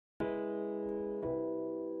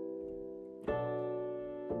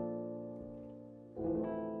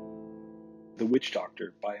Witch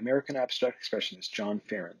Doctor by American abstract expressionist John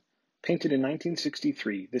Farren. Painted in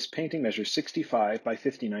 1963, this painting measures 65 by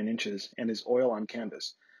 59 inches and is oil on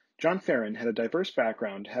canvas. John Farren had a diverse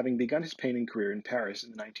background, having begun his painting career in Paris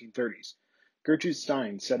in the 1930s. Gertrude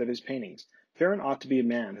Stein said of his paintings, "Farren ought to be a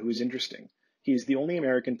man who is interesting. He is the only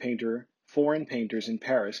American painter foreign painters in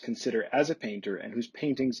Paris consider as a painter and whose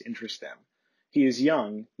paintings interest them. He is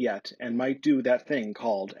young, yet, and might do that thing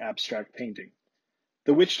called abstract painting."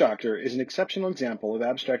 The Witch Doctor is an exceptional example of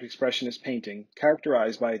abstract expressionist painting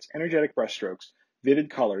characterized by its energetic brushstrokes, vivid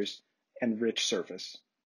colors, and rich surface.